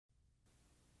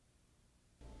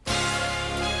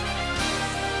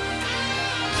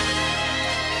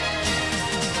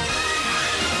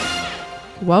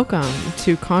Welcome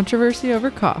to Controversy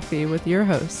Over Coffee with your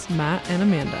hosts, Matt and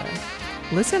Amanda.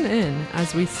 Listen in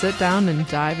as we sit down and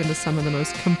dive into some of the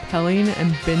most compelling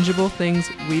and bingeable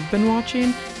things we've been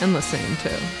watching and listening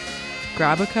to.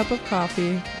 Grab a cup of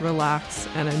coffee, relax,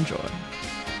 and enjoy.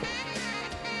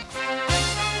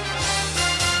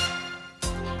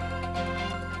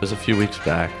 It was a few weeks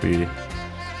back, me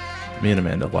and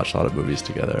Amanda watched a lot of movies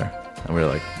together, and we were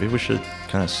like, maybe we should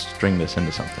kind of string this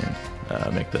into something,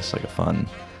 make this like a fun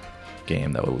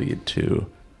game that will lead to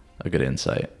a good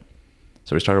insight.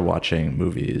 So we started watching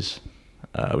movies.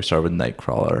 We started with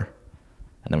Nightcrawler,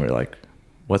 and then we were like,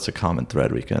 what's a common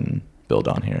thread we can build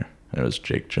on here? And it was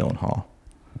Jake Gyllenhaal.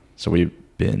 So we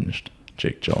binged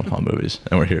Jake Gyllenhaal movies,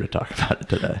 and we're here to talk about it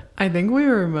today. I think we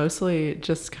were mostly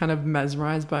just kind of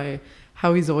mesmerized by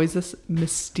how he's always this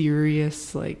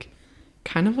mysterious, like,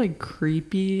 kind of like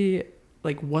creepy,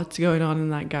 like what's going on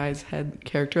in that guy's head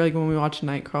character. Like when we watched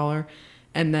Nightcrawler,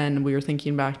 and then we were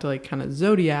thinking back to like kind of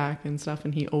Zodiac and stuff,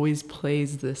 and he always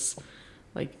plays this,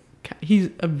 like, he's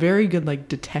a very good like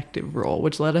detective role,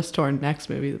 which led us to our next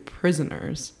movie, The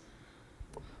Prisoners.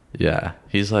 Yeah,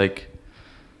 he's like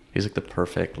the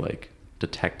perfect like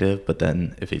detective, but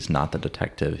then if he's not the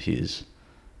detective, he's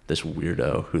this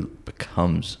weirdo who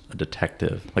becomes a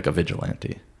detective, like a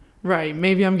vigilante. Right.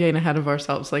 Maybe I'm getting ahead of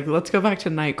ourselves. Like, let's go back to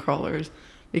Nightcrawlers,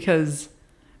 because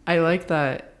I like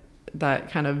that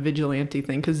kind of vigilante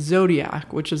thing. Because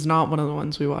Zodiac, which is not one of the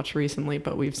ones we watched recently,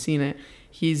 but we've seen it,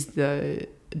 he's the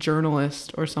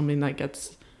journalist or something that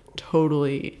gets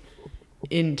totally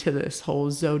into this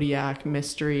whole Zodiac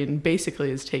mystery and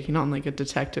basically is taking on like a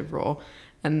detective role.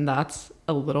 And that's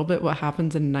a little bit what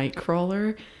happens in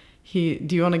Nightcrawler. Do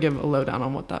you want to give a lowdown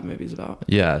on what that movie's about?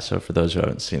 Yeah, so for those who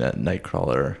haven't seen it,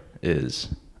 Nightcrawler is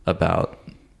about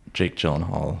Jake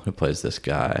Gyllenhaal, who plays this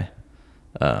guy.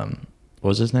 What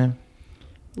was his name?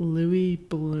 Louis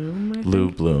Bloom, I think? Lou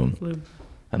Bloom.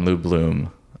 And Lou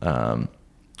Bloom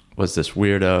was this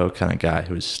weirdo kind of guy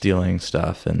who was stealing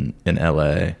stuff in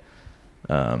LA,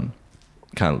 kind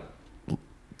of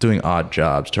doing odd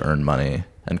jobs to earn money,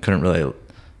 and couldn't really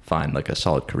find like a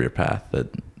solid career path,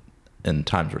 and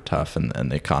times were tough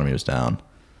and the economy was down.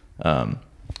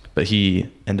 But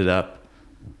he ended up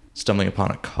stumbling upon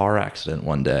a car accident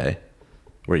one day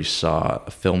where he saw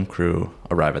a film crew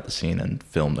arrive at the scene and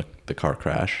film the car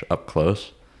crash up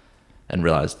close, and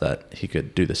realized that he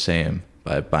could do the same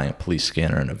by buying a police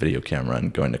scanner and a video camera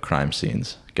and going to crime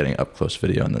scenes, getting up close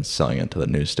video, and then selling it to the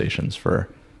news stations for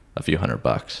a few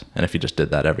 $100. And if he just did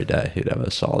that every day, he'd have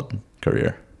a solid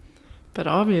career. But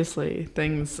obviously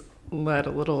things led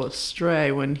a little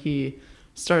astray when he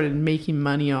started making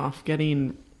money off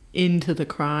getting into the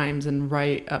crimes and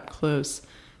right up close,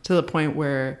 to the point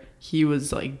where he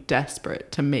was like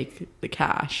desperate to make the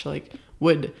cash, like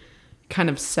would kind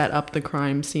of set up the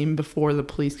crime scene before the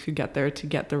police could get there to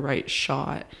get the right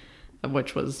shot,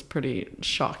 which was pretty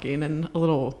shocking and a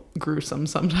little gruesome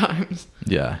sometimes.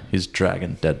 Yeah, he's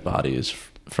dragging dead bodies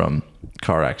from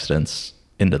car accidents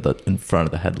in front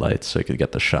of the headlights so he could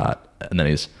get the shot, and then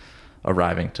he's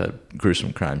arriving to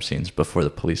gruesome crime scenes before the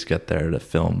police get there to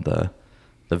film the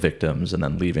victims, and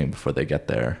then leaving before they get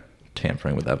there,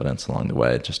 tampering with evidence along the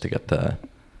way just to get the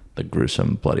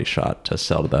gruesome bloody shot to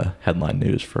sell to the headline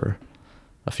news for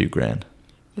a few grand.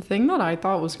 The thing that I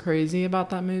thought was crazy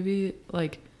about that movie,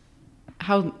 like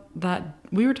how that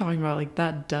we were talking about, like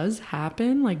that does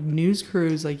happen, like news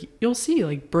crews, like you'll see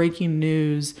like breaking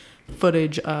news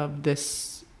footage of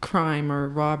this crime or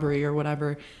robbery or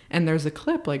whatever, and there's a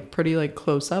clip like pretty like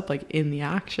close up like in the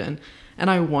action, and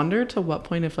I wonder to what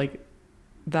point, if like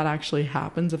that actually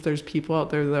happens, if there's people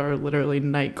out there that are literally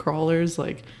night crawlers,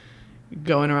 like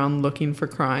going around looking for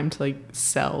crime to like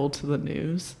sell to the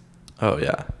news. Oh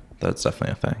yeah, that's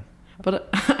definitely a thing. But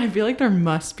I feel like there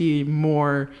must be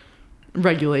more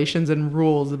regulations and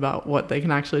rules about what they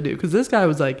can actually do, because this guy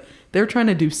was like, they're trying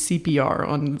to do CPR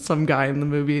on some guy in the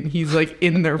movie and he's like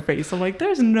in their face. I'm like,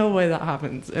 there's no way that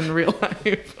happens in real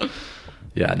life.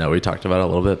 Yeah, no, we talked about it a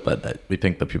little bit, but we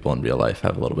think the people in real life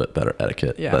have a little bit better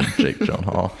etiquette than Jake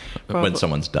Gyllenhaal when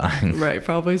someone's dying. Right,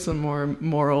 probably some more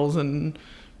morals and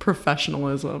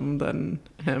professionalism than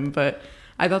him. But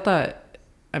I thought that,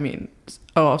 I mean,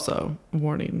 also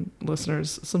warning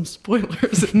listeners, some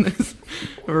spoilers in this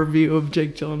review of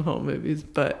Jake Gyllenhaal movies,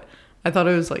 but I thought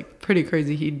it was like pretty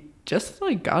crazy. He just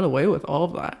like got away with all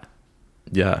of that.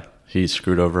 Yeah, he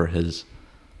screwed over his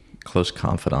close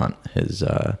confidant, his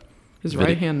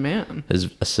right-hand man,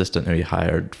 his assistant who he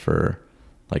hired for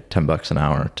like $10 an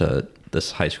hour, to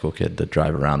this high school kid to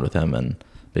drive around with him and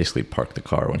basically park the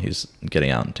car when he's getting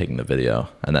out and taking the video.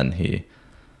 And then he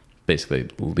basically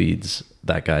leads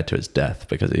that guy to his death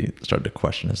because he started to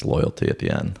question his loyalty at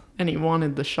the end. And he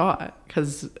wanted the shot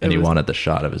because he wanted the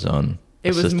shot of his own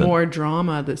assistant. Was more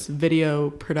drama. This video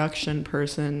production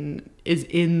person is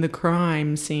in the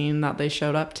crime scene that they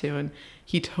showed up to, and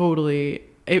he totally.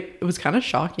 It was kind of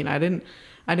shocking. I didn't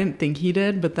think he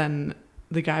did, but then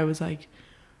the guy was like,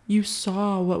 "You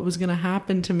saw what was gonna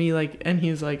happen to me," like, and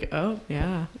he's like, "Oh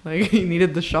yeah," like he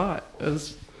needed the shot. It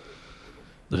was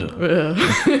a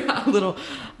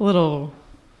little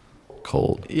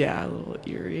cold. Yeah, a little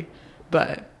eerie,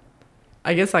 but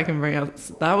I guess I can bring up.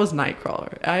 That was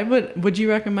Nightcrawler. Would you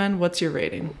recommend? What's your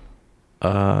rating? 8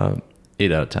 out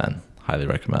of 10. Highly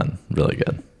recommend. Really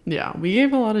good. Yeah, we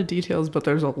gave a lot of details, but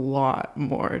there's a lot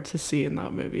more to see in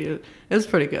that movie. It was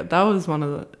pretty good. That was one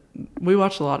of the. We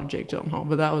watched a lot of Jake Gyllenhaal,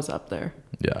 but that was up there.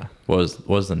 Yeah. What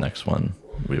was the next one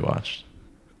we watched?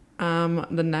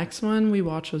 The next one we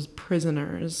watched was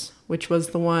Prisoners, which was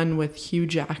the one with Hugh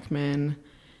Jackman,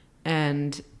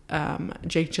 and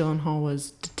Jake Gyllenhaal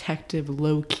was Detective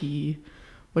Low-Key,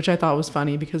 which I thought was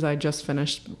funny because I just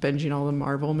finished binging all the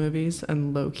Marvel movies,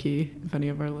 and Low-Key, if any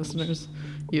of our listeners,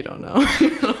 you don't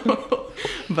know,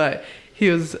 but he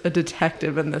was a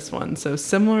detective in this one. So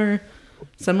similar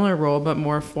role, but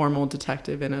more formal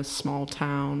detective in a small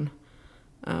town.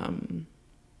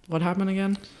 What happened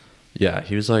again? Yeah,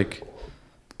 he was like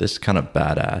this kind of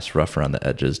badass, rough around the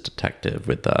edges detective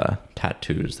with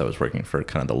tattoos that was working for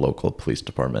kind of the local police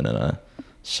department in a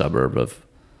suburb of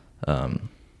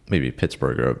maybe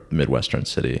Pittsburgh or a Midwestern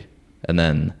city. And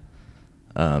then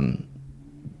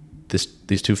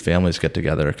these two families get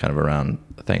together kind of around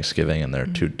Thanksgiving, and their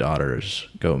two daughters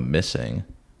go missing.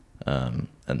 And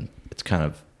it's kind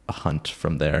of a hunt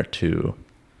from there to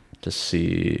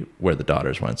see where the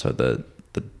daughters went. So the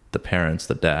parents,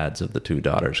 the dads of the two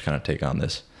daughters, kind of take on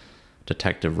this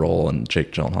detective role, and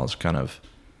Jake Gyllenhaal's kind of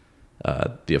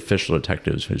the official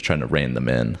detectives who's trying to rein them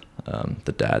in.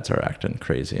 The dads are acting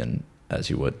crazy, and as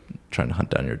you would, trying to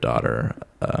hunt down your daughter,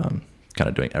 kind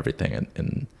of doing everything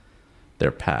in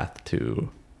their path to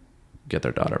get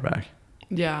their daughter back.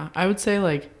 Yeah, I would say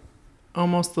like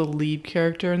almost the lead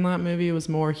character in that movie was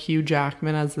more Hugh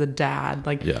Jackman as the dad,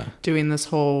 like doing this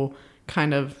whole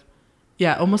kind of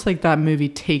almost like that movie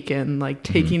Taken, like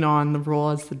taking on the role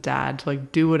as the dad to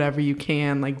like do whatever you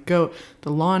can, like the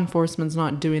law enforcement's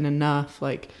not doing enough,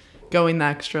 like going the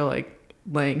extra like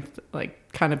length, like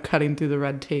kind of cutting through the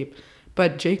red tape.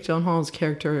 But Jake Gyllenhaal's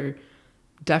character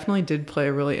definitely did play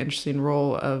a really interesting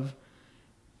role of,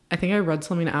 I think I read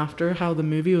something after how the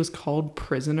movie was called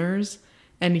Prisoners,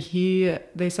 and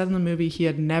they said in the movie he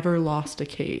had never lost a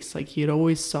case, like he had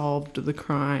always solved the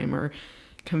crime or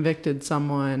convicted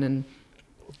someone, and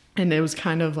it was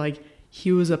kind of like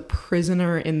he was a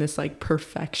prisoner in this like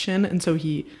perfection. And so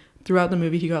throughout the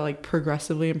movie, he got like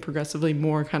progressively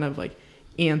more kind of like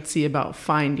antsy about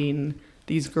finding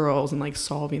these girls and like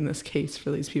solving this case for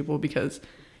these people because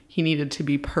he needed to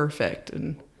be perfect.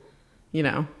 And, you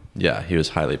know. Yeah, he was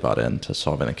highly bought into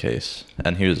solving a case,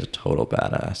 and he was a total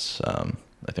badass.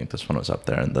 I think this one was up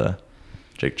there in the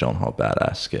Jake Gyllenhaal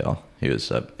badass scale. He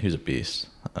was a beast.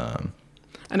 I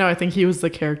know. I think he was the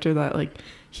character that like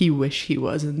he wished he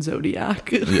was in Zodiac,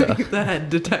 like the head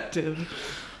detective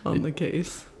on the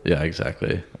case. Yeah,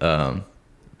 exactly.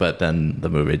 But then the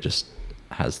movie just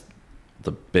has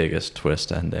the biggest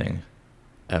twist ending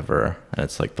ever, and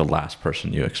it's like the last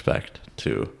person you expect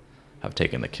to have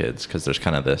taken the kids, because there's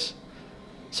kind of this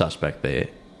suspect they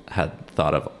had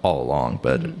thought of all along,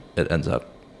 but it ends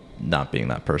up not being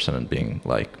that person, and being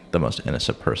like the most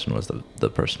innocent person was the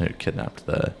person who kidnapped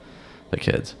the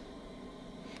kids.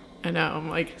 I know, I'm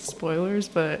like, spoilers,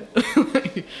 but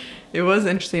like, it was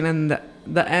interesting. And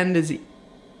the end is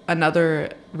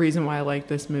another reason why I like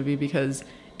this movie, because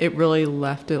it really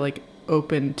left it like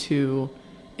open to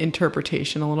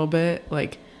interpretation a little bit.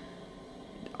 Like,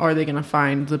 are they going to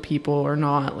find the people or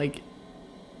not? Like,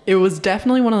 it was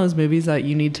definitely one of those movies that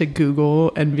you need to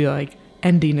Google and be like,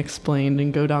 ending explained,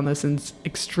 and go down this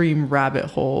extreme rabbit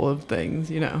hole of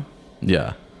things, you know?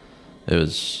 Yeah, it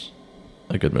was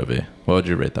a good movie. What would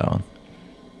you rate that one?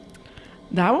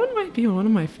 That one might be one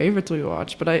of my favorites we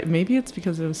watched, but maybe it's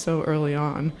because it was so early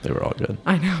on. They were all good.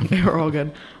 I know, they were all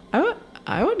good.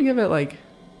 I would give it like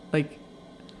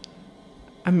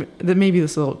maybe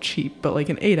this is a little cheap, but like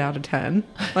an 8 out of 10.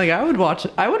 Like I would watch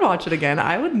it again.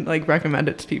 I would like recommend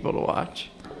it to people to watch.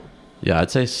 Yeah,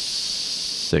 I'd say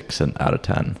 6 out of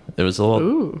 10. It was a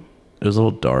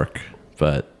little dark,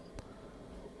 but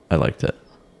I liked it.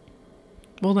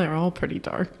 Well, they're all pretty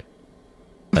dark.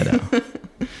 I know.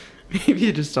 Maybe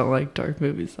you just don't like dark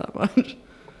movies that much.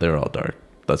 They were all dark.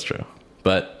 That's true.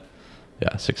 But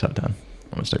yeah, 6 out of 10.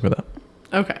 I'm gonna stick with that.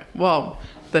 Okay. Well,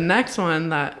 the next one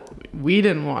that we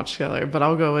didn't watch together, but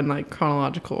I'll go in like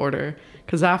chronological order,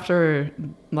 because after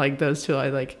like those two, I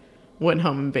like went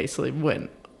home and basically went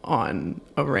on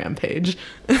a rampage,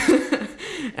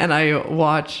 and I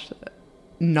watched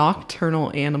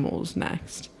Nocturnal Animals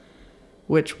next,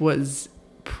 which was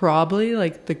probably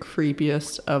like the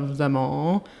creepiest of them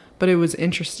all, but it was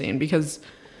interesting because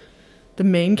the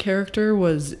main character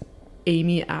was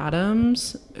Amy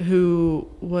Adams, who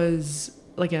was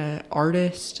like an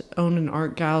artist, owned an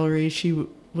art gallery. She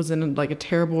was in like a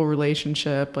terrible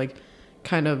relationship, like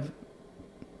kind of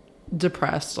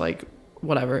depressed, like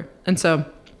whatever. And so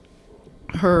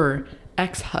her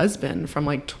ex-husband from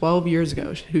like 12 years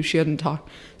ago, who she hadn't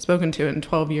spoken to in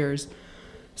 12 years,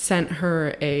 sent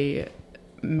her a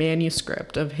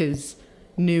manuscript of his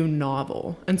new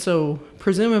novel. And so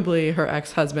presumably her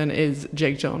ex-husband is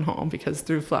Jake Gyllenhaal, because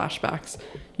through flashbacks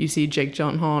you see Jake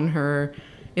Gyllenhaal and her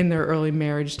in their early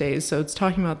marriage days. So it's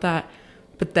talking about that.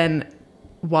 But then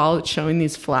while it's showing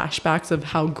these flashbacks of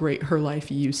how great her life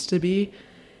used to be,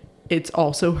 it's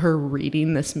also her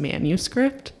reading this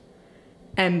manuscript.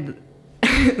 And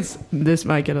this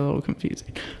might get a little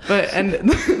confusing, but and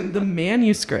the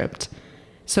manuscript,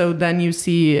 so then you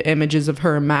see images of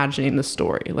her imagining the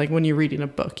story. Like when you're reading a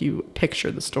book, you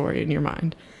picture the story in your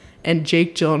mind. And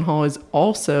Jake Gyllenhaal is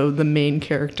also the main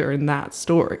character in that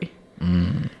story.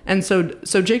 And so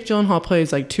Jake Gyllenhaal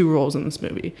plays like two roles in this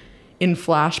movie, in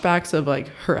flashbacks of like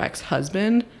her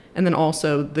ex-husband, and then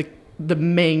also the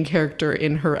main character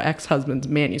in her ex-husband's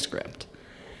manuscript.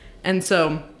 And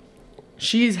so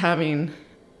she's having,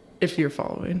 if you're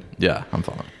following. Yeah, I'm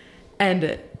following.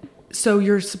 And so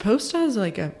you're supposed to, as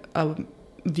like a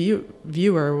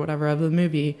viewer or whatever of the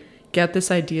movie, get this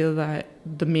idea that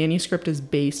the manuscript is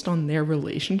based on their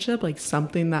relationship, like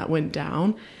something that went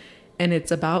down. And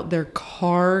it's about their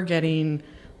car getting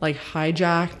like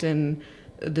hijacked, and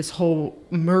this whole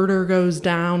murder goes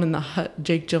down, and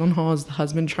Jake Gyllenhaal is the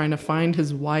husband trying to find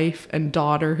his wife and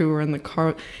daughter who were in the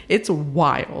car. It's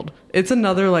wild. It's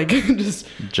another like just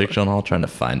Jake Gyllenhaal trying to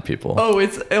find people.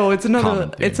 It's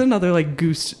another like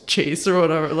goose chase or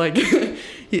whatever. Like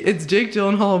it's Jake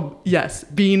Gyllenhaal, yes,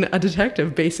 being a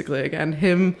detective basically again.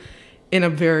 Him in a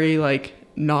very like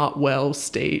not well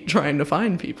state trying to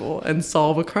find people and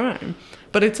solve a crime.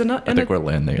 But it's another. I think we're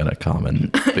landing on a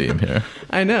common theme here.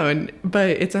 I know, but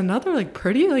it's another like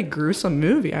pretty like gruesome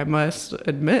movie, I must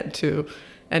admit, to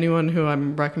anyone who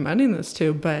I'm recommending this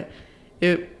to. But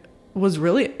it was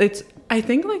really, I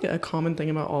think like a common thing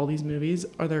about all these movies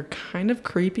are they're kind of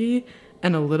creepy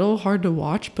and a little hard to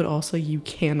watch, but also you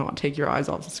cannot take your eyes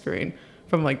off the screen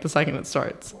from like the second it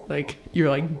starts. Like you're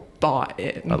like bought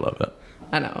in. I love it.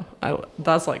 I know.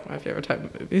 That's like my favorite type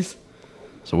of movies.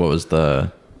 So what was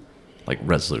the like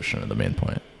resolution of the main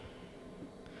point?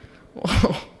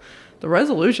 Well, the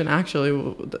resolution actually,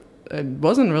 it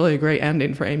wasn't really a great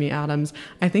ending for Amy Adams.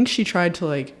 I think she tried to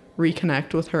like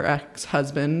reconnect with her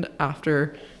ex-husband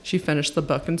after she finished the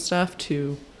book and stuff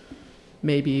to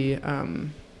maybe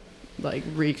like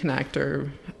reconnect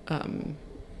or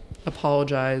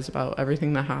apologize about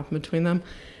everything that happened between them.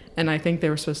 And I think they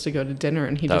were supposed to go to dinner,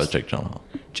 and was Jake Gyllenhaal.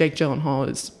 Jake Gyllenhaal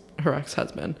is her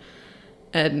ex-husband,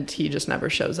 and he just never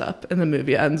shows up. And the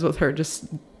movie ends with her just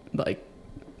like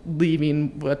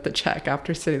leaving with the check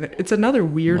after sitting there. It's another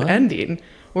weird ending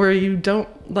where you don't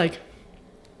like,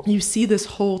 you see this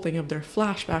whole thing of their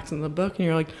flashbacks in the book, and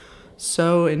you're like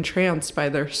so entranced by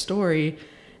their story.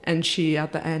 And she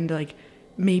at the end, like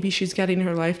maybe she's getting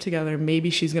her life together, maybe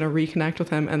she's gonna reconnect with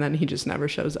him, and then he just never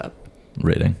shows up.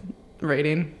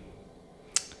 Rating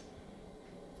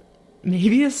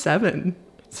maybe a 7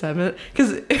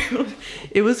 because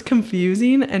it was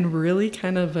confusing and really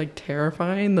kind of like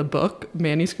terrifying, the book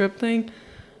manuscript thing,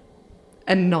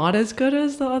 and not as good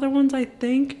as the other ones I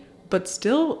think, but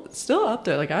still up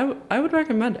there. Like I would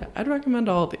recommend it. I'd recommend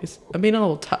all of these. I'm being a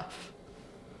little tough.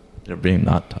 You're being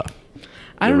not tough.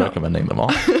 You're recommending them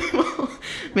all. Well,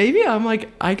 maybe I'm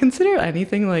like, I consider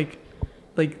anything like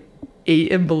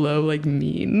 8 and below like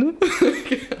mean.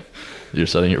 You're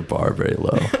setting your bar very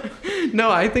low. No,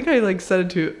 I think I like set it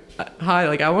to high.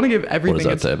 Like I want to give everything.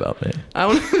 What does that say about me? I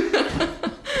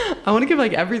want to give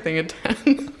like everything a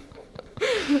 10.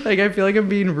 Like I feel like I'm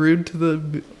being rude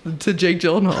to Jake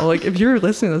Gyllenhaal. Like if you're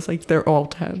listening to this, like they're all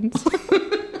 10s.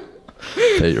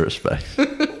 Pay your respect.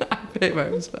 I pay my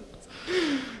respects.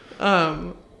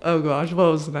 Oh gosh, what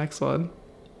was the next one?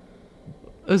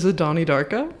 Is it Donnie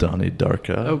Darko? Donnie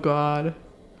Darko. Oh god,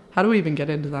 how do we even get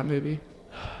into that movie?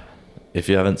 If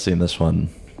you haven't seen this one,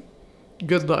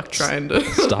 good luck trying to.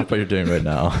 Stop what you're doing right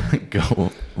now.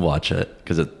 Go watch it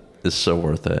because it is so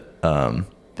worth it.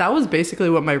 That was basically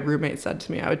what my roommate said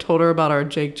to me. I told her about our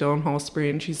Jake Gyllenhaal spree,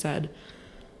 and she said,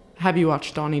 have you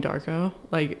watched Donnie Darko?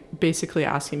 Like, basically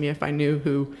asking me if I knew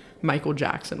who Michael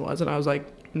Jackson was. And I was like,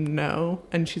 no.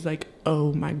 And she's like,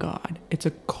 oh my God, it's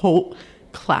a cult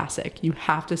classic. You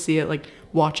have to see it, like,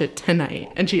 watch it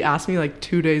tonight. And she asked me like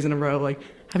 2 days in a row, like,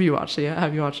 have you watched it yet?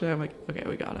 Have you watched it? I'm like, okay,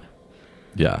 we got it.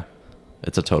 Yeah.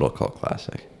 It's a total cult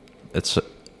classic. It's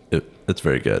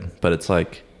very good, but it's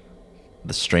like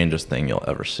the strangest thing you'll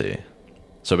ever see.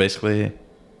 So basically,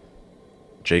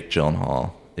 Jake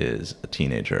Gyllenhaal is a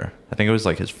teenager. I think it was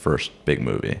like his first big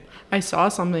movie. I saw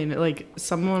something, like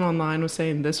someone online was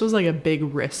saying this was like a big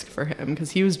risk for him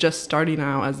because he was just starting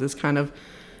out as this kind of,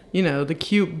 you know, the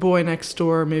cute boy next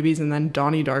door movies, and then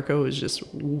Donnie Darko is just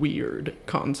weird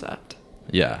concept.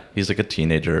 Yeah, he's like a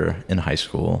teenager in high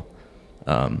school,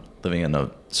 living in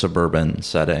a suburban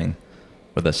setting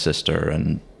with a sister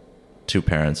and two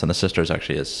parents, and the sister is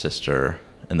actually his sister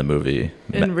in the movie.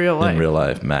 In real life. In real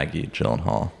life, Maggie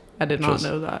Gyllenhaal. I did not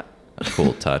know that. A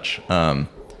cool touch.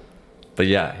 But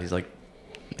yeah, he's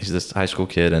this high school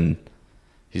kid, and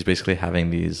he's basically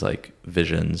having these like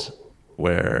visions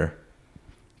where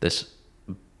this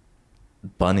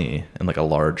bunny in like a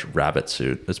large rabbit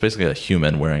suit. It's basically a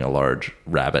human wearing a large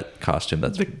rabbit costume.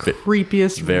 That's the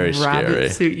creepiest very rabbit scary.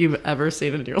 Suit you've ever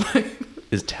seen in your life.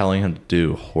 Is telling him to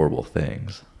do horrible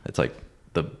things. It's like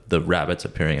the rabbit's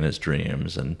appearing in his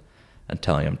dreams and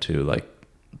telling him to like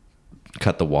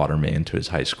cut the water main to his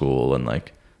high school and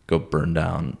like go burn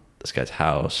down this guy's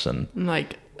house and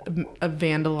like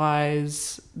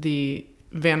vandalize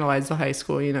the high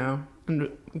school, you know, and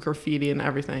graffiti and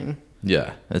everything.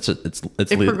 Yeah, it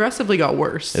progressively got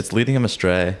worse. It's leading him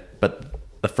astray. But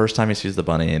the first time he sees the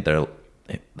bunny, the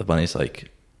bunny's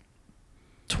like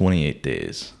 28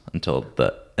 days until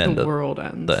the end of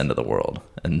the world.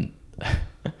 And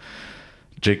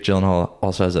Jake Gyllenhaal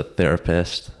also has a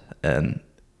therapist, and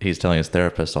he's telling his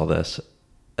therapist all this,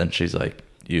 and she's like,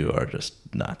 "You are just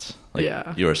nuts. Like,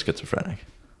 yeah, you are schizophrenic."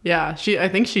 Yeah, I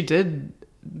think she did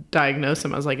diagnose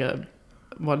him as like a,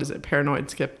 paranoid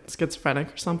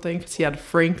schizophrenic or something, because he had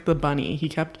Frank the bunny.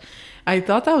 I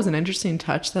thought that was an interesting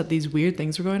touch that these weird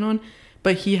things were going on,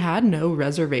 but he had no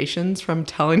reservations from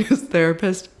telling his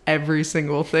therapist every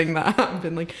single thing that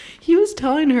happened. Like, he was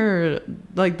telling her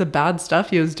like the bad stuff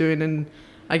he was doing, and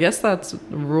I guess that's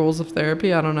rules of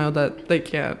therapy. I don't know, that they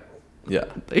can't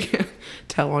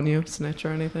tell on you, snitch or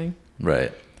anything.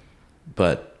 Right.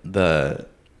 But there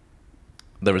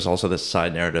was also this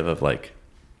side narrative of like,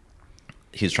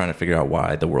 he's trying to figure out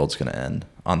why the world's going to end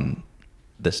on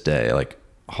this day, like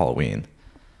Halloween.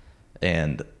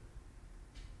 And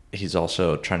he's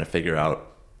also trying to figure out,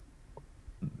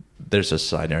 there's a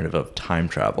side narrative of time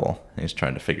travel. And he's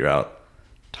trying to figure out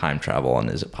time travel and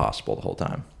is it possible the whole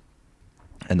time?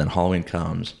 And then Halloween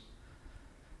comes,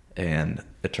 and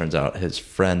it turns out his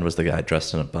friend was the guy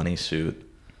dressed in a bunny suit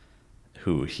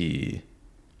who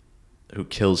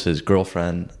kills his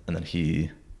girlfriend, and then he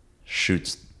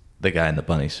shoots the guy in the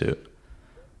bunny suit.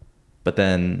 But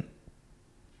then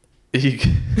you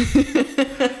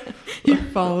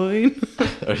following?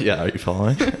 Yeah, are you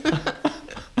following?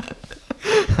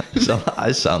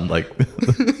 I sound like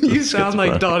you sound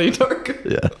like Donnie Darko.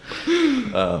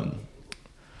 Yeah.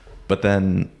 But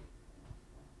then,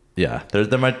 yeah,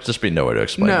 there might just be no way to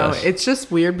explain this. No, it's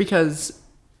just weird because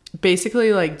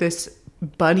basically, like, this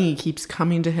bunny keeps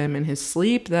coming to him in his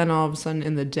sleep, then all of a sudden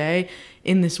in the day,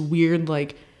 in this weird,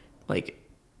 like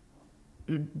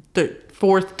the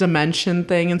fourth dimension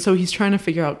thing. And so he's trying to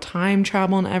figure out time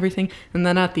travel and everything. And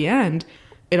then at the end,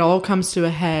 it all comes to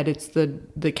a head. It's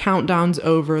the countdown's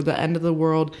over, the end of the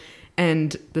world.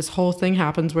 And this whole thing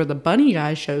happens where the bunny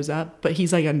guy shows up, but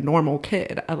he's like a normal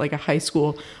kid at like a high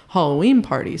school Halloween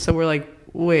party. So we're like,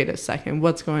 wait a second,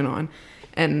 what's going on?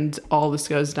 And all this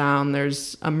goes down.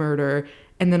 There's a murder.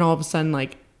 And then all of a sudden,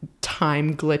 like,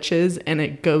 time glitches and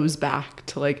it goes back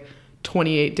to like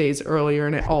 28 days earlier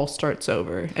and it all starts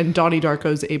over. And Donnie Darko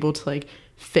is able to like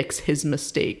fix his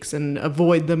mistakes and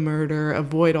avoid the murder,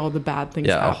 avoid all the bad things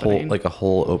happening. A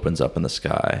hole opens up in the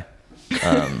sky.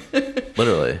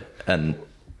 Literally. And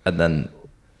then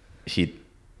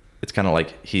it's kind of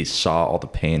like he saw all the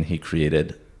pain he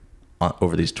created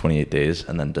over these 28 days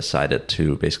and then decided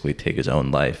to basically take his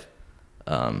own life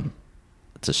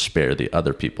to spare the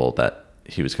other people that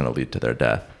he was going to lead to their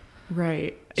death.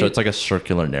 Right. So it's like a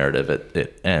circular narrative.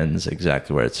 It ends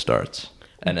exactly where it starts.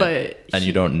 And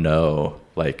you don't know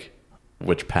like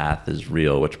which path is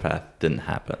real, which path didn't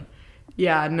happen.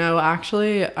 Yeah, no,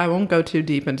 actually, I won't go too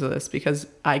deep into this because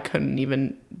I couldn't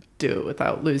even do it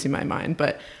without losing my mind.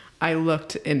 But I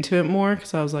looked into it more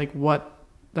because I was like, what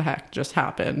the heck just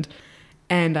happened?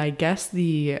 And I guess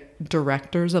the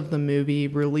directors of the movie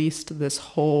released this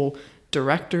whole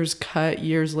director's cut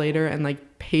years later, and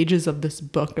like pages of this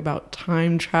book about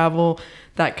time travel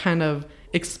that kind of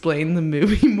explain the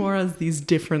movie more as these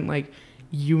different like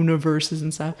universes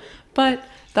and stuff. But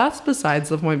that's besides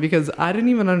the point, because I didn't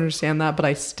even understand that, but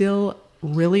I still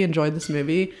really enjoyed this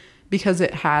movie because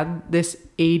it had this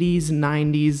 80s,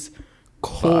 90s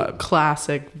cult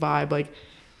classic vibe, like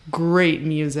great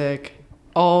music.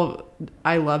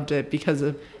 I loved it because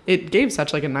it gave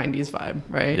such like a 90s vibe,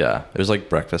 right? Yeah, it was like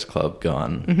Breakfast Club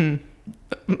gone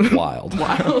wild.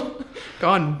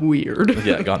 Gone weird.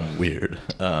 Yeah, gone weird.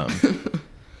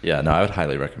 Yeah, no, I would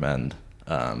highly recommend,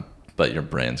 but your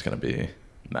brain's gonna be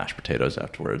mashed potatoes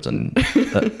afterwards, and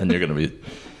you're gonna be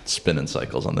spinning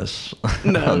cycles on this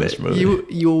on this movie.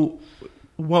 You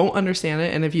won't understand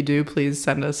it, and if you do, please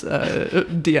send us a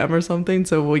DM or something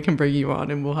so we can bring you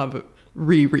on and we'll have a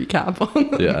recap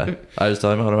on it. Yeah, I was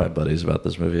telling one of my buddies about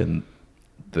this movie, and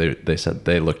they said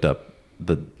they looked up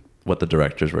what the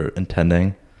directors were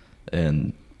intending,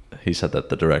 and he said that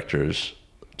the directors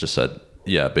just said,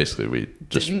 yeah, basically we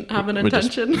just didn't have an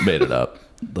intention. We just made it up.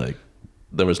 Like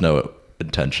there was no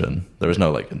intention. There was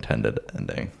no like intended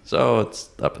ending. So it's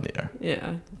up in the air.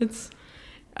 Yeah,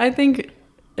 I think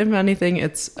if anything,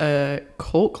 it's a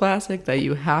cult classic that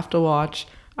you have to watch.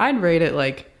 I'd rate it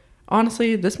like,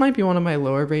 honestly, this might be one of my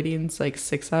lower ratings, like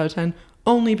 6 out of 10,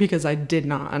 only because I did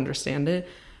not understand it.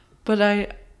 But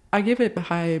I give it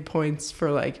high points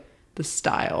for like the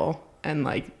style and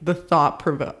like the thought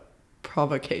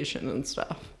provocation and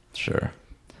stuff. Sure.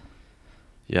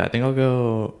 Yeah, I think I'll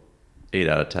go 8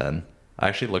 out of 10. I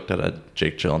actually looked at a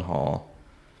Jake Gyllenhaal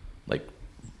like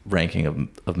ranking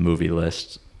of movie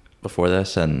list before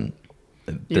this, and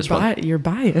you're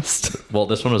biased. Well,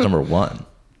 this one was number 1.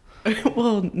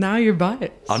 Well, now you're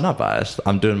biased. I'm not biased.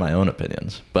 I'm doing my own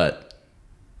opinions, but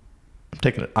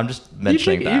I'm just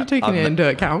mentioning that. You're taking it into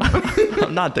account.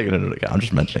 I'm not taking it into account. I'm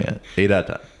just mentioning it. 8 out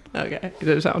of 10. Okay, it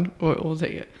does sound. We'll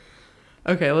take it.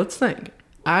 Okay, let's think.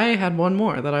 I had one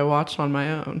more that I watched on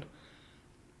my own.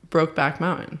 Brokeback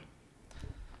Mountain.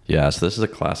 Yeah, so this is a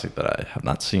classic that I have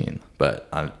not seen, but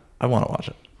I want to watch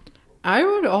it. I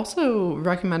would also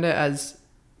recommend it, as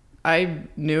I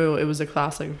knew it was a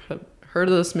classic. I've heard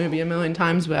of this movie a million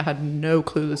times, but I had no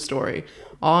clue the story.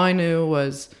 All I knew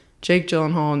was Jake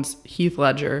Gyllenhaal and Heath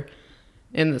Ledger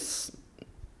in this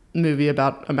movie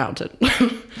about a mountain.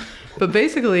 But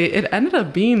basically, it ended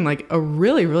up being like a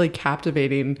really, really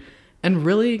captivating and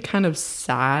really kind of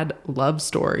sad love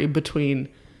story between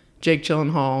Jake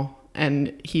Gyllenhaal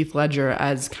and Heath Ledger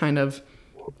as kind of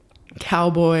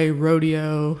cowboy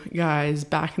rodeo guys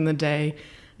back in the day,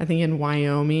 I think in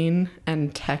Wyoming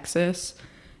and Texas,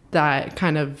 that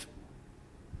kind of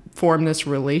formed this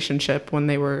relationship when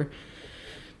they were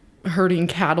herding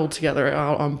cattle together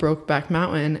out on Brokeback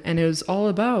Mountain. And it was all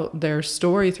about their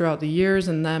story throughout the years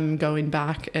and them going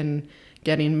back and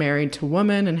getting married to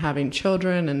women and having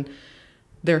children, and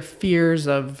their fears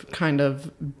of kind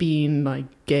of being like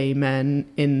gay men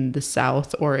in the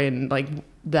South or in like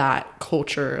that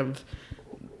culture of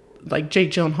like Jake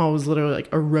Gyllenhaal was literally like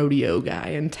a rodeo guy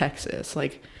in Texas,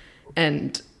 like,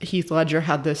 and Heath Ledger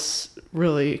had this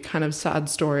really kind of sad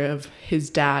story of his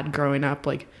dad growing up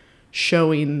like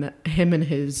showing him and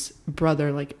his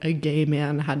brother like a gay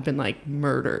man had been like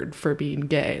murdered for being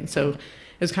gay. And so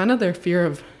it's kind of their fear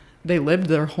of, they lived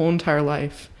their whole entire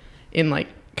life in like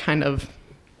kind of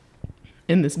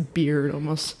in this beard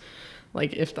almost,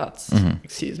 like if that's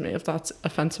excuse me if that's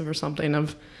offensive or something,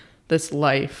 of this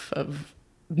life of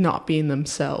not being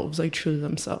themselves, like truly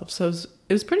themselves. So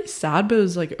it was pretty sad, but it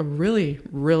was like a really,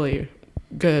 really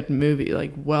good movie,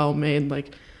 like well made,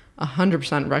 like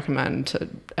 100% recommend to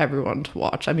everyone to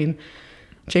watch. I mean,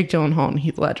 Jake Gyllenhaal and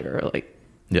Heath Ledger are like,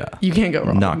 yeah, you can't go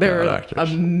wrong. They're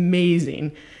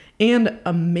amazing, and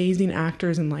amazing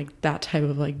actors in like that type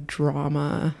of like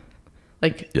drama,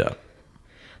 like, yeah,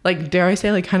 like dare I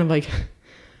say like kind of like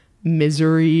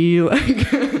Misery,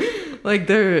 like like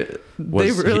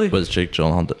was Jake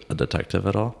Gyllenhaal a detective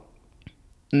at all?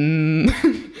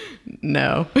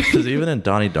 No, because even in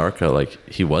Donnie Darko, like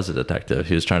he was a detective.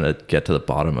 He was trying to get to the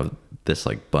bottom of this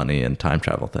like bunny and time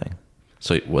travel thing.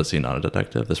 So was he not a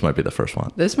detective? This might be the first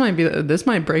one. This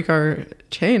might break our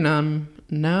chain.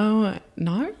 No,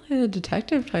 not really a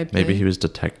detective type Maybe thing. He was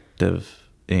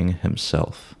detectiving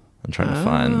himself and trying to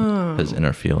find his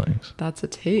inner feelings. That's a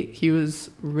take. He was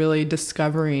really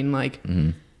discovering like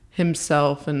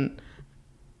himself, and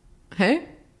hey,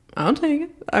 I'll take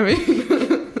it. I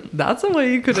mean, that's a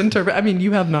way you could interpret. I mean,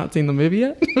 you have not seen the movie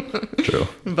yet. True.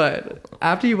 But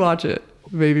after you watch it,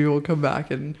 maybe we'll come back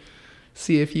and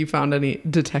see if you found any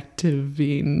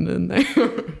detective-ing in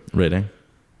there. Rating?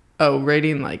 Oh,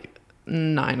 rating like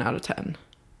 9 out of 10.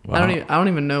 Wow. I don't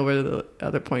even know where the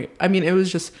other point. I mean, it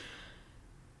was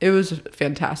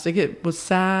fantastic. It was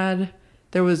sad.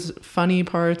 There was funny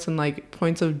parts and like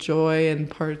points of joy and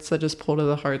parts that just pulled at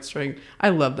the heartstring. I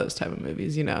love those type of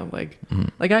movies, you know, like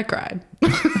I cried.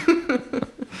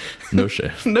 No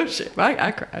shame. No shame.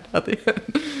 I cried at the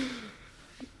end.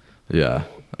 Yeah.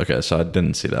 Okay. So I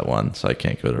didn't see that one, so I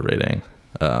can't give it a rating.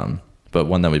 But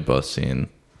one that we both seen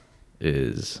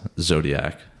is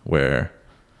Zodiac,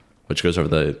 which goes over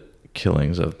the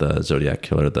killings of the Zodiac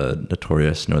killer, the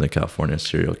notorious Northern California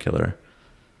serial killer.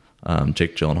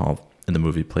 Jake Gyllenhaal in the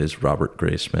movie plays Robert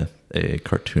Graysmith, a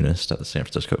cartoonist at the San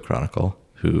Francisco Chronicle,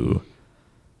 who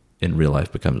in real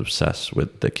life becomes obsessed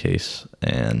with the case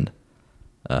and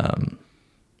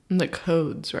the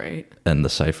codes, right? And the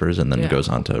ciphers, and then goes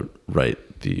on to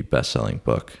write the best-selling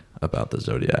book about the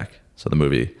Zodiac. So the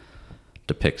movie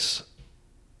depicts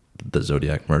the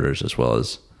Zodiac murders as well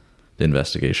as the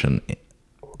investigation,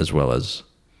 as well as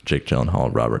Jake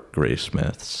Gyllenhaal, Robert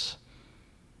Graysmith's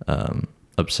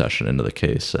obsession into the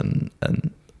case and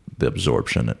the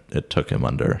absorption it took him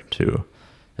under to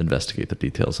investigate the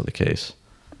details of the case.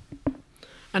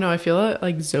 I know. I feel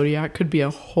like Zodiac could be a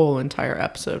whole entire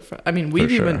episode.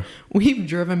 We've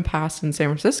driven past in San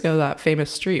Francisco that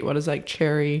famous street. What is like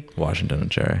Cherry? Washington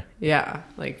and Cherry. Yeah,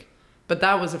 but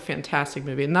that was a fantastic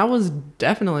movie, and that was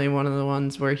definitely one of the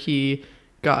ones where he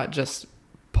got just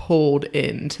pulled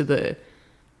into the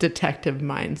detective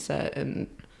mindset and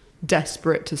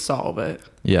desperate to solve it.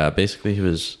 Yeah, basically he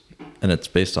was, and it's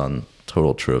based on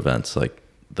total true events. Like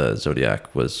the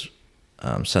Zodiac was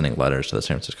sending letters to the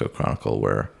San Francisco Chronicle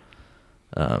where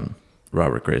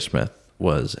Robert Graysmith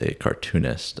was a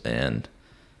cartoonist, and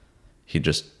he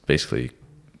just basically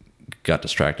got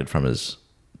distracted from his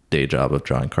day job of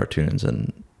drawing cartoons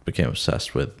and became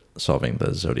obsessed with solving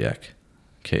the Zodiac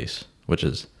case, which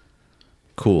is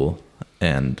cool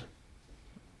and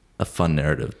a fun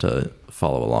narrative to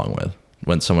follow along with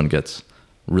when someone gets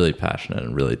really passionate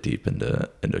and really deep into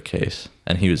a case.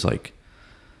 And he was like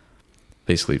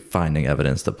basically finding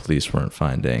evidence the police weren't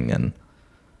finding and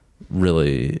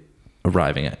really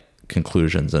arriving at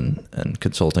conclusions and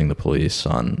consulting the police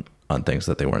on things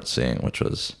that they weren't seeing, which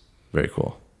was very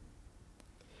cool.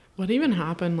 What even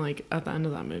happened like at the end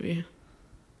of that movie?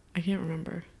 I can't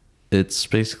remember. It's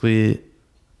basically,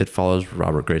 it follows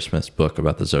Robert Graysmith's book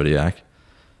about the Zodiac,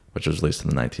 which was released in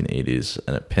the 1980s,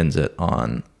 and it pins it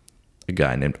on a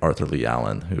guy named Arthur Lee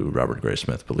Allen, who Robert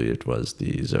Graysmith believed was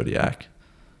the Zodiac,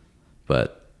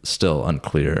 but still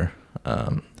unclear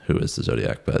who is the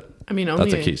Zodiac, but I mean,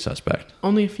 that's a key suspect.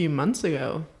 Only a few months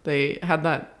ago, they had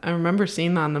that. I remember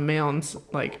seeing that in the mail, and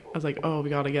I was like, oh, we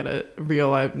got to get a real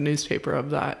live newspaper of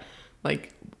that.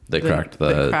 Like they cracked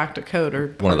a code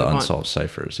or one of the unsolved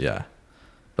ciphers, yeah.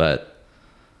 But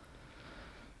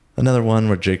another one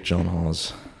where Jake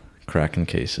Gyllenhaal's cracking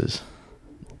cases.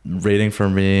 Rating for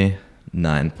me,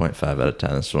 9.5 out of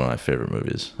 10. This is one of my favorite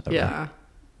movies ever. Yeah,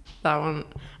 that one.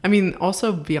 I mean,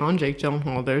 also beyond Jake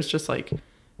Gyllenhaal, there's just like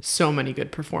so many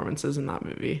good performances in that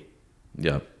movie.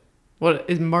 Yep. What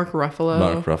is Mark Ruffalo?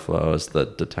 Mark Ruffalo is the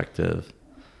detective.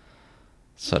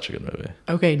 Such a good movie.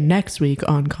 Okay, next week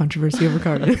on Controversy Over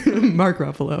Card, Mark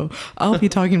Ruffalo. I'll be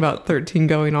talking about 13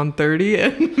 going on 30,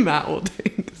 and Matt will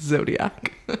take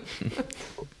Zodiac.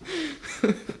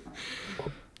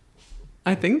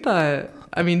 I think that,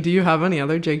 I mean, do you have any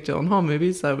other Jake Gyllenhaal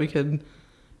movies that we could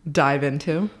dive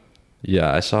into?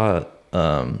 Yeah, I saw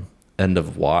End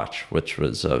of Watch, which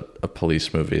was a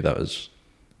police movie that was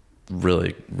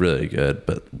really, really good,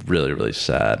 but really, really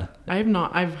sad. I have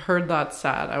not. I've heard that's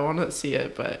sad. I want to see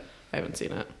it, but I haven't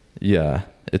seen it. Yeah,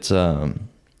 it's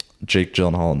Jake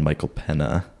Gyllenhaal and Michael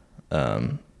Pena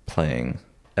playing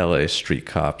LA street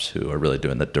cops who are really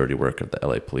doing the dirty work of the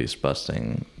LA police,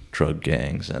 busting drug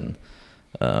gangs and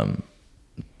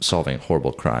solving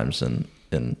horrible crimes in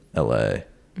LA.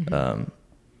 Mm-hmm.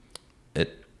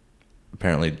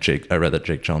 Apparently I read that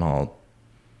Jake Gyllenhaal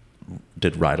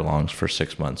did ride-alongs for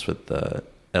 6 months with the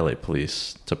LA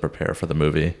police to prepare for the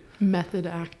movie. Method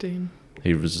acting.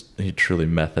 He truly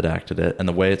method acted it, and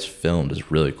the way it's filmed is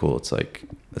really cool. It's like,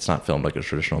 it's not filmed like a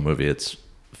traditional movie. It's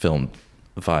filmed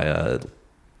via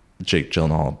Jake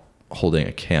Gyllenhaal holding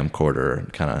a camcorder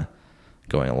and kind of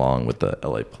going along with the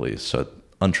LA police. So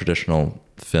untraditional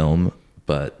film,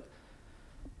 but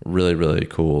really, really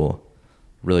cool,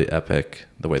 really epic.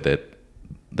 The way that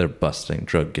they're busting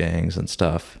drug gangs and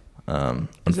stuff.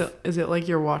 Is it like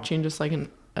you're watching just like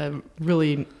a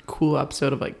really cool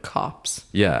episode of like Cops?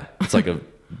 Yeah, it's like a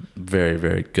very,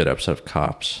 very good episode of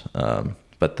Cops,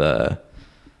 but the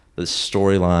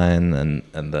storyline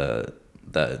and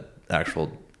the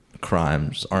actual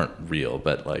crimes aren't real,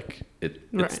 but like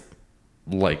it's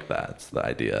like that's the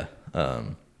idea.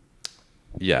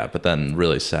 Yeah, but then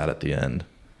really sad at the end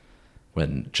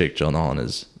when Jake Gyllenhaal and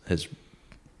his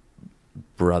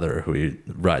brother, who he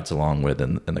rides along with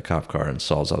in the cop car and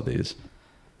solves all these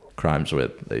crimes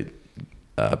with, they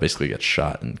basically get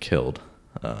shot and killed.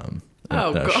 In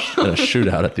a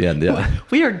shootout at the end. Yeah,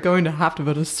 we are going to have to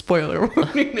put a spoiler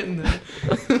warning in there.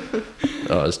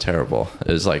 Oh, it was terrible.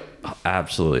 It was like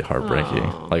absolutely heartbreaking.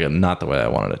 Like not the way I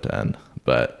wanted it to end,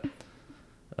 but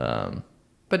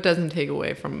doesn't take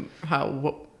away from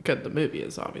how good the movie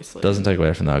is. Obviously, doesn't take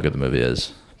away from how good the movie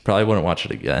is. Probably wouldn't watch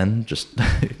it again, just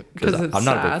because I'm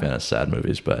not a big fan of sad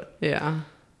movies. But yeah,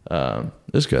 it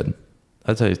was good.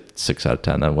 I'd say 6 out of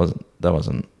 10. That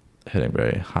wasn't hitting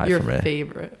very high for me. Your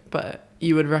favorite, but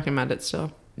you would recommend it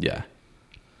still. Yeah.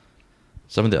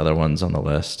 Some of the other ones on the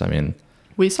list, I mean,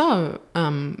 we saw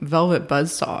Velvet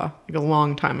Buzzsaw like a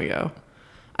long time ago.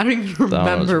 I don't even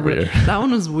remember. That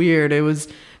one was weird. It was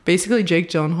basically Jake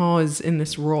Gyllenhaal is in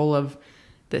this role of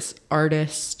this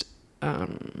artist,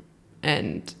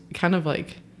 and kind of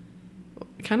like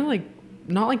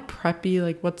not like preppy,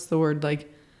 like what's the word, like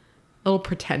a little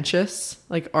pretentious,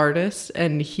 like artist,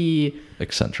 and he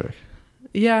eccentric.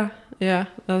 Yeah.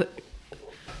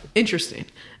 Interesting.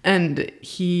 And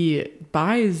he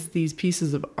buys these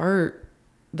pieces of art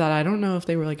that I don't know if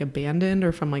they were like abandoned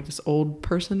or from like this old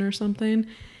person or something.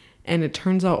 And it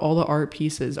turns out all the art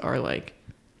pieces are like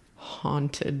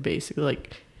haunted, basically.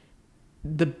 Like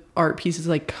the art pieces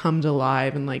like come to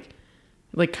life and like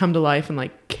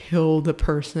kill the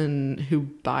person who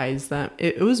buys them.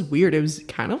 It was weird. It was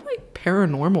kind of like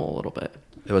paranormal a little bit.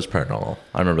 It was paranormal.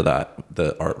 I remember that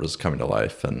the art was coming to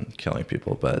life and killing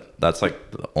people, but that's like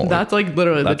the only. That's like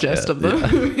literally the gist of the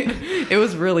movie. It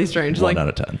was really strange. 1 out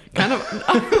of 10. Kind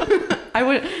of. I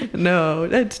would no.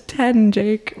 It's 10,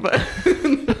 Jake. But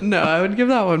no, I would give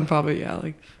that one probably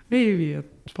like maybe a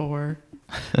 4.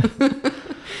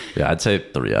 Yeah, I'd say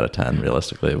 3 out of 10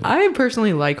 realistically. I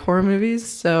personally like horror movies,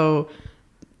 so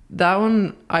that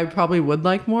one I probably would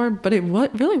like more, but it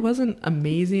really wasn't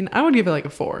amazing. I would give it like a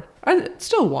 4. I'd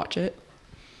still watch it.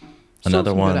 Still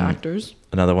another one. Good actors.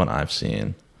 Another one I've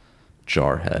seen,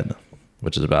 Jarhead,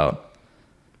 which is about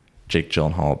Jake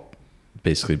Gyllenhaal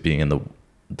basically being in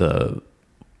the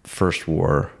first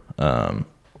war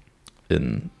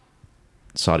in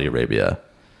Saudi Arabia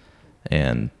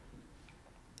and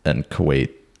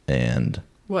Kuwait and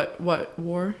what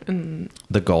war?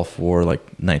 The Gulf War,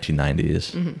 like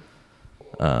 1990s,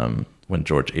 when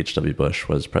George H.W. Bush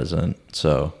was president.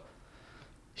 So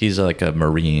he's like a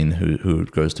Marine who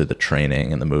goes through the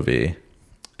training in the movie,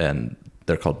 and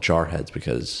they're called jarheads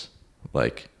because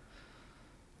like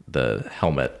the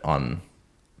helmet on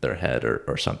their head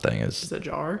or something is a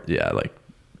jar. Yeah, like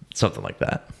something like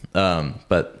that.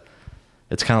 But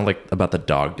it's kind of like about the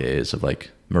dog days of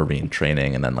like Marine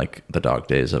training and then like the dog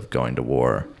days of going to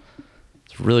war.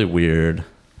 It's really weird.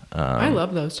 I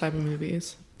love those type of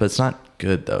movies. But it's not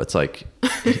good though. It's like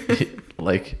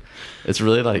like it's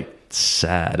really like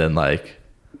sad and like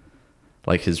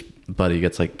his buddy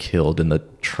gets like killed in the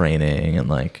training and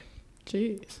like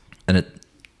jeez. And it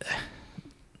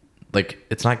like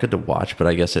it's not good to watch, but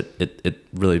I guess it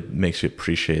really makes you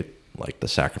appreciate like the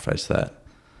sacrifice that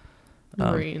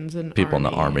Marines and people in the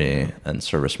army and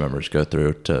service members go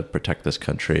through to protect this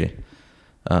country.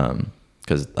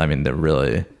 Because I mean they're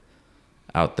really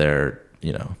out there,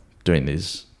 you know, doing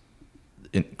these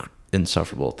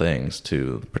insufferable things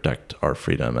to protect our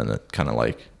freedom, and it kind of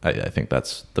like I think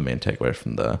that's the main takeaway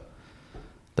from the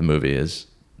movie is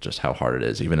just how hard it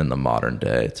is, even in the modern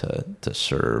day, to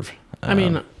serve. I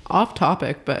mean, off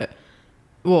topic, but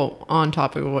well, on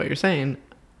topic of what you're saying.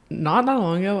 Not that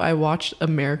long ago, I watched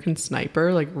American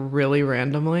Sniper like really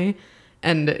randomly,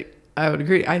 and I would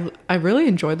agree. I really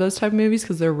enjoyed those type of movies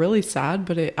because they're really sad,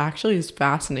 but it actually is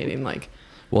fascinating. Like,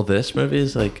 well, this movie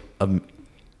is like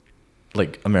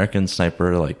American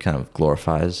Sniper like kind of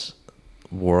glorifies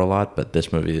war a lot, but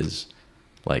this movie is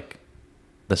like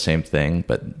the same thing,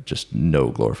 but just no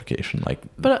glorification. Like,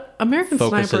 but American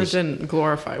Sniper didn't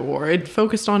glorify war. It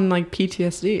focused on like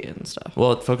PTSD and stuff.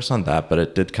 Well, it focused on that, but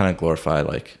it did kind of glorify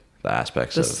like the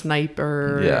aspects of the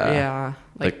sniper. Yeah,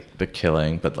 like the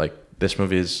killing. But like this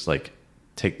movie is like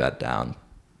take that down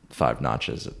 5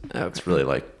 notches. It's really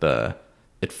like the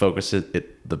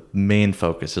main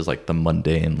focus is like the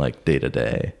mundane, like day to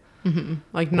day,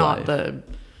 like not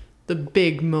the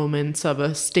big moments of a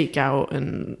stakeout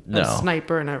and a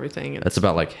sniper and everything. It's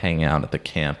about like hanging out at the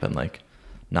camp and like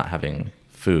not having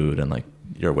food and like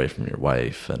you're away from your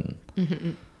wife and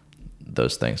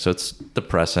those things. So it's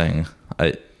depressing.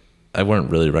 I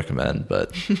wouldn't really recommend,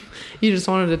 but you just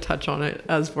wanted to touch on it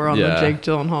as we're on Yeah. the Jake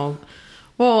Gyllenhaal.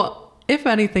 Well, if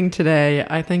anything today,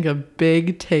 I think a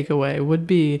big takeaway would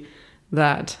be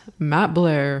that Matt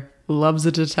Blair loves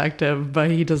a detective,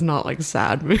 but he does not like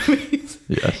sad movies.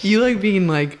 Yes. You like being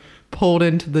like pulled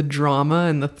into the drama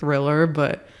and the thriller,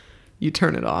 but you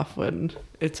turn it off when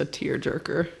it's a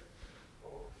tearjerker.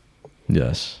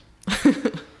 Yes.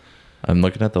 I'm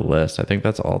looking at the list. I think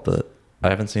that's all I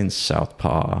haven't seen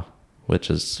Southpaw, which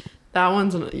is... That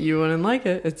one's... You wouldn't like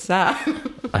it. It's sad.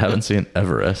 I haven't seen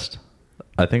Everest.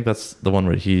 I think that's the one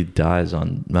where he dies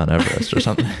on Mount Everest or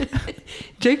something.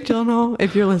 Jake Gyllenhaal,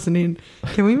 if you're listening,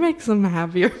 can we make some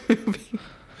happier movies?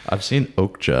 I've seen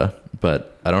Okja,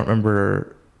 but I don't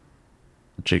remember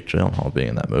Jake Gyllenhaal being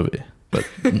in that movie.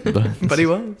 But he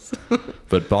was.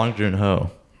 But Bong Joon-ho,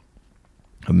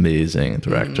 amazing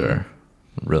director.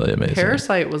 Really amazing.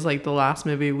 Parasite was like the last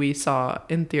movie we saw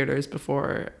in theaters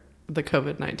before the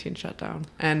COVID-19 shutdown.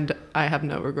 And I have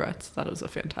no regrets. That was a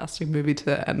fantastic movie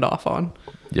to end off on.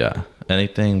 Yeah.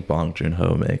 Anything Bong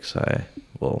Joon-ho makes, I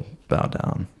will bow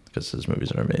down because his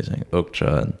movies are amazing.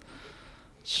 Okja and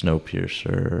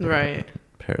Snowpiercer. Right.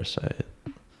 Parasite.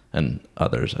 And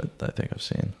others I think I've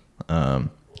seen.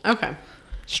 Okay.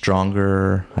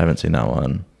 Stronger, I haven't seen that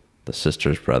one. The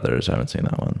Sisters Brothers, I haven't seen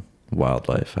that one.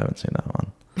 Wildlife, I haven't seen that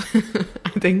one.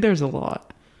 I think there's a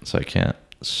lot. So I can't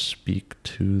speak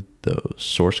to those.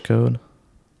 Source Code?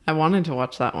 I wanted to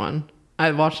watch that one.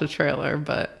 I watched the trailer,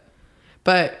 but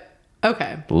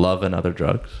okay. Love and Other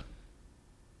Drugs?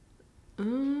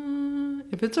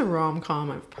 If it's a rom-com,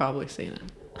 I've probably seen it.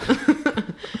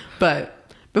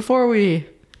 But before we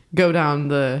go down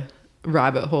the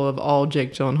rabbit hole of all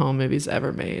Jake Gyllenhaal movies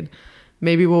ever made,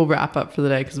 maybe we'll wrap up for the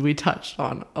day because we touched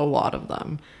on a lot of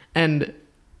them. And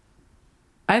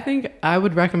I think I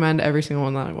would recommend every single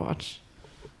one that I watched.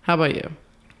 How about you?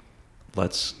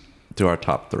 Let's do our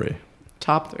top 3.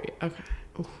 Top 3. Okay.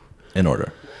 Oof. In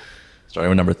order. Starting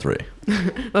with number 3.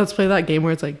 Let's play that game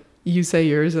where it's like you say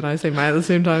yours and I say mine at the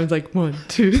same time. It's like 1,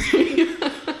 2, 3.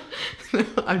 No,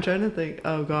 I'm trying to think.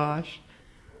 Oh gosh.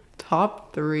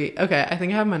 Top 3. Okay, I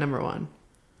think I have my number 1.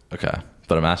 Okay.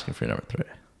 But I'm asking for your number 3.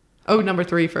 Oh, number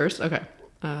 3 first? Okay.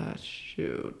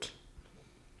 Shoot.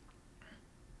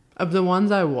 Of the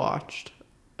ones I watched.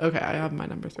 Okay, I have my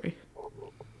number 3.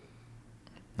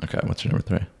 Okay, what's your number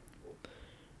 3?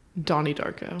 Donnie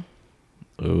Darko.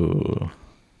 Ooh.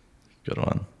 Good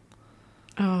one.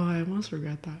 Oh, I almost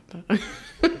regret that. But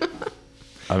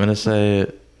I'm going to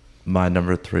say my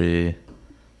number 3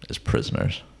 is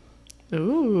Prisoners.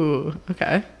 Ooh,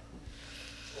 okay.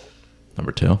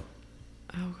 Number 2?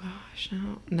 Oh gosh,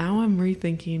 now I'm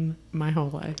rethinking my whole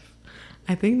life.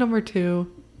 I think number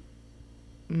 2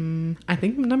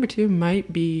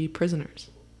 might be Prisoners.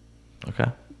 Okay.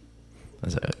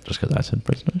 Is that just because I said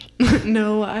Prisoners?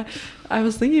 No, I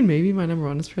was thinking maybe my number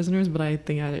 1 is Prisoners, but I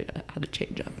think I had to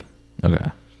change up.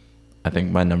 Okay. I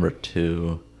think my number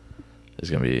 2 is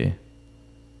going to be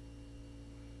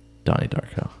Donnie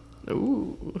Darko.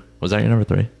 Ooh. Was that your number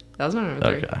 3? That was my number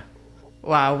 3. Okay.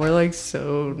 Wow, we're like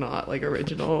so not like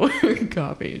original.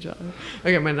 Copying each other.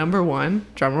 Okay, my number 1,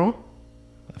 drum roll.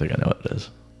 I think I know what it is.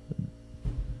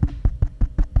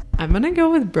 I'm gonna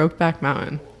go with Brokeback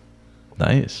Mountain.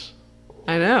 Nice.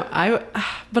 I know.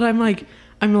 But I'm like,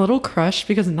 I'm a little crushed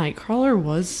because Nightcrawler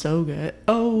was so good.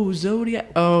 Oh, Zodiac.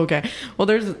 Oh, okay. Well,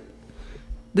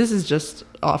 this is just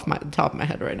off my top of my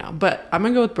head right now, but I'm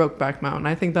gonna go with Brokeback Mountain.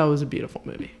 I think that was a beautiful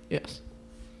movie. Yes.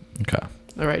 Okay.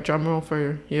 All right, drum roll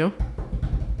for you.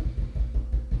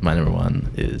 My number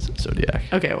 1 is Zodiac.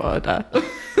 Okay, well,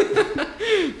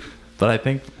 But I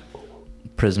think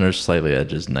Prisoners slightly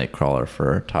edges Nightcrawler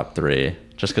for top 3,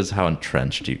 just because how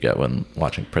entrenched you get when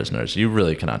watching Prisoners. You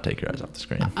really cannot take your eyes off the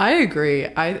screen. I agree.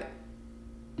 I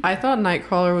thought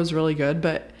Nightcrawler was really good,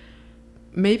 but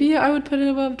maybe I would put it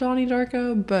above Donnie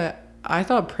Darko, but I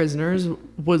thought Prisoners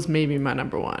was maybe my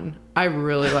number 1. I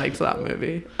really liked that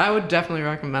movie. I would definitely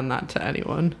recommend that to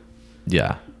anyone.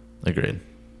 Yeah, agreed.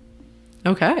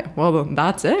 Okay, well,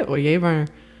 that's it. We gave our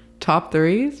top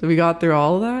 3s. We got through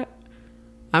all of that.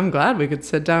 I'm glad we could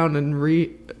sit down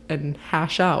and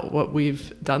hash out what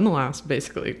we've done the last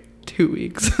basically 2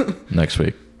 weeks. Next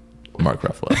week, Mark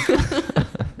Ruffalo.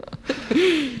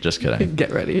 Just kidding.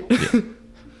 Get ready. Yeah.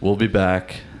 We'll be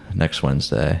back next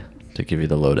Wednesday to give you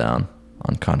the lowdown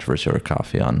on controversy over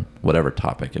coffee on whatever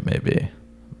topic it may be.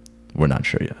 We're not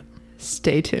sure yet.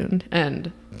 Stay tuned,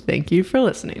 and thank you for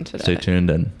listening today. Stay tuned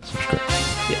and subscribe.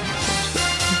 Yeah.